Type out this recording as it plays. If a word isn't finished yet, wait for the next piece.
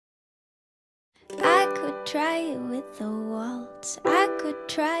try it with a waltz, I could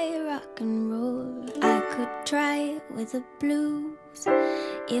try rock and roll, I could try it with the blues.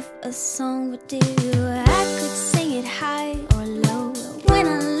 If a song would do, I could sing it high or low. When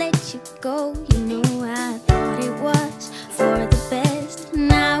I let you go, you know I thought it was for the best.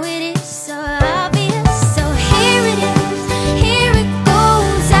 Now it is so obvious. So here it is, here it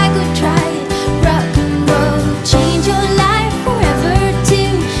goes. I could try it, rock and roll, change your life forever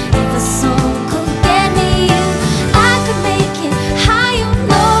too. If a song could get me you, I could make it high or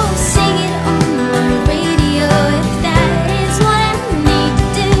low, sing it on my radio. If that is what I need to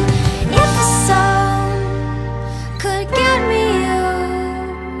do. If a song could get me you,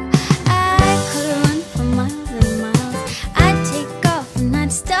 I could run for miles and miles. I'd take off and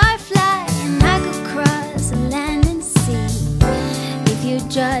I'd start flying. I could cross the land and sea. If you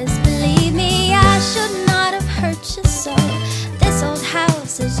just believe me, I should not have hurt you so. This old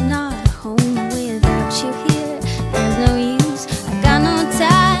house is not